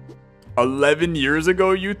 11 years ago,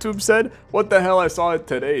 YouTube said? What the hell? I saw it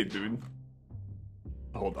today, dude.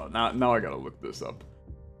 Hold on. Now I gotta look this up.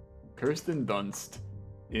 Kirsten Dunst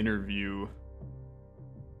interview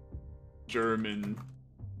German.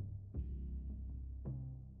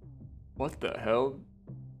 What the hell?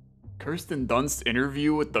 Kirsten Dunst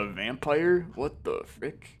interview with the vampire? What the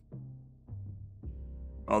frick?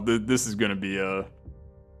 Oh, this is gonna be a...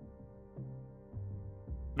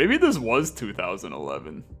 Maybe this was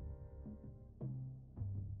 2011.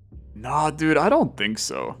 Nah, dude, I don't think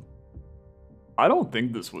so. I don't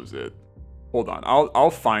think this was it. Hold on, I'll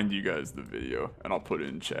find you guys the video and I'll put it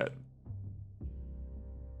in chat.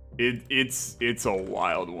 It's a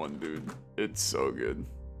wild one, dude. It's so good.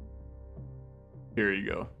 Here you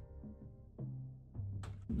go.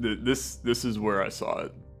 This is where I saw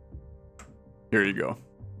it. Here you go.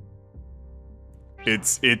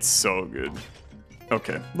 It's so good.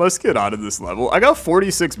 Okay, let's get out of this level. I got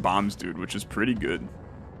 46 bombs, dude, which is pretty good.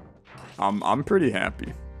 I'm pretty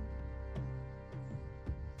happy.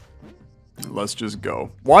 Let's just go.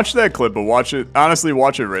 Watch that clip, but watch it. Honestly,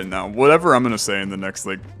 watch it right now. Whatever I'm gonna say in the next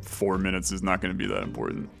like 4 minutes is not gonna be that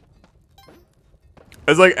important.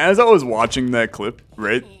 As I was watching that clip,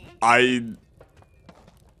 right? I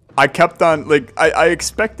kept on like I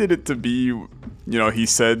expected it to be, you know, he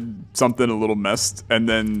said something a little messed, and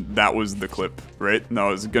then that was the clip, right? And I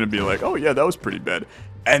was gonna be like, oh yeah, that was pretty bad.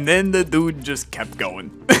 And then the dude just kept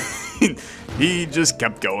going. He just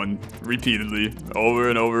kept going repeatedly, over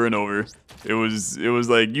and over and over. It was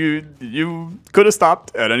like you could have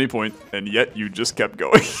stopped at any point, and yet you just kept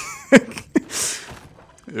going.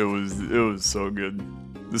 It was so good.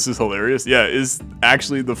 This is hilarious. Yeah, it's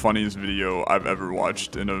actually the funniest video I've ever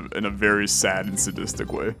watched in a very sad and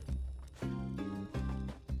sadistic way.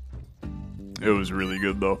 It was really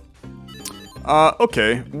good though.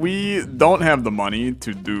 Okay, we don't have the money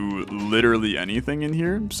to do literally anything in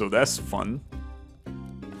here, so that's fun.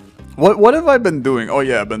 What have I been doing? Oh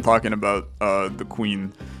yeah, I've been talking about the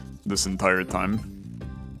queen this entire time.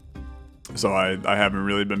 So I haven't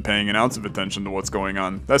really been paying an ounce of attention to what's going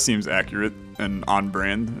on. That seems accurate and on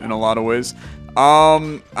brand in a lot of ways.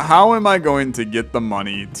 How am I going to get the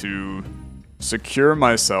money to secure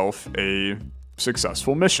myself a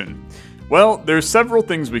successful mission? Well, there's several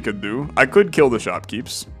things we could do. I could kill the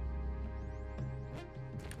shopkeeps.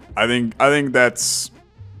 I think that's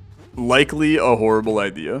likely a horrible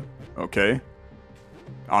idea. Okay.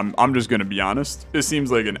 I'm just gonna be honest. It seems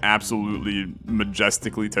like an absolutely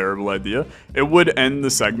majestically terrible idea. It would end the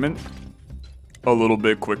segment a little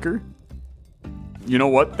bit quicker. You know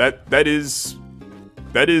what? That is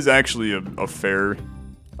actually a fair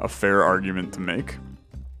argument to make.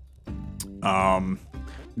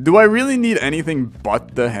 Do I really need anything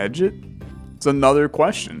but the hedge it? It's another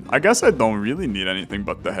question. I guess I don't really need anything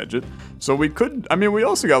but the hedge it. So we could, I mean, we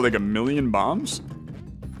also got like 1,000,000 bombs.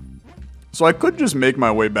 So I could just make my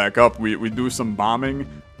way back up. We do some bombing.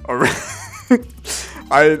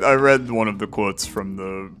 I read one of the quotes from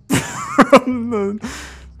the, from the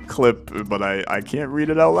clip, but I can't read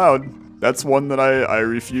it out loud. That's one that I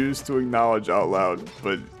refuse to acknowledge out loud,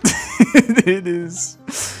 but it is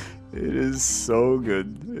so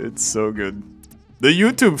good. It's so good. The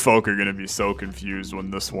YouTube folk are gonna be so confused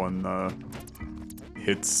when this one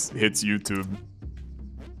hits YouTube,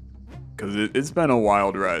 because it's been a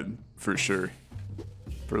wild ride for sure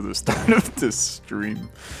for the start of this stream.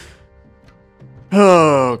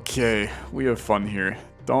 Okay, we have fun here.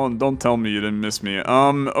 Don't tell me you didn't miss me.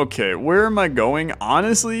 Okay, where am I going?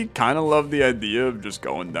 Honestly, kind of love the idea of just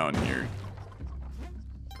going down here.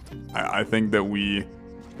 I think that we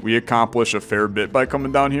accomplish a fair bit by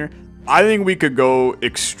coming down here. I think we could go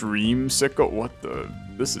extreme sicko. What the?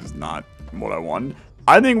 This is not what I wanted.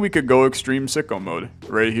 I think we could go extreme sicko mode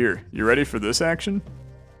right here. You ready for this action?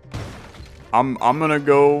 I'm gonna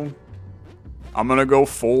go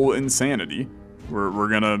full insanity. We're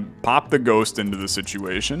gonna pop the ghost into the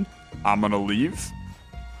situation. I'm gonna leave,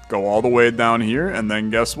 go all the way down here, and then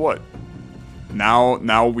guess what?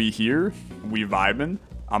 Now we here, we vibing.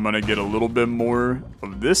 I'm gonna get a little bit more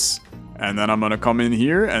of this, and then I'm gonna come in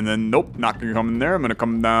here, and then nope, not gonna come in there. I'm gonna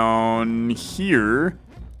come down here.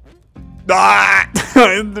 Ah!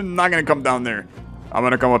 I'm not gonna come down there. I'm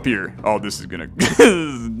gonna come up here. Oh, this is gonna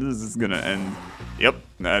this is gonna end. Yep,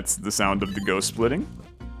 that's the sound of the ghost splitting.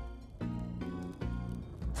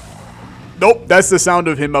 Nope, that's the sound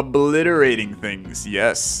of him obliterating things.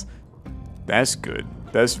 Yes, that's good.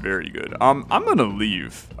 That's very good. I'm gonna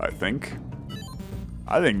leave. I think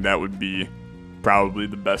that would be probably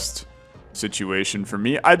the best situation for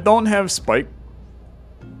me. I don't have spike.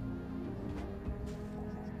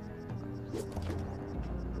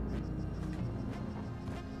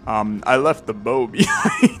 I left the bow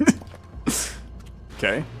behind.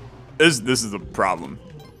 Okay, this is a problem.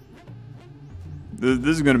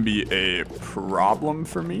 This is gonna be a problem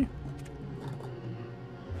for me.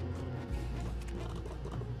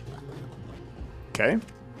 Okay.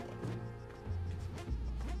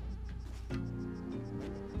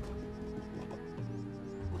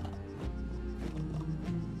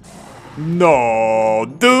 No,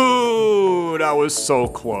 dude, I was so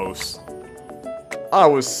close. I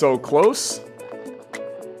was so close.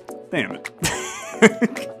 Damn it.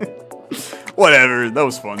 Whatever, that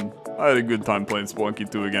was fun. I had a good time playing Spelunky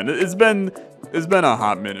 2 again. It's been a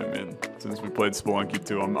hot minute, man, since we played Spelunky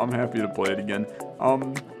 2. I'm happy to play it again.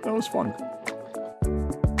 That was fun.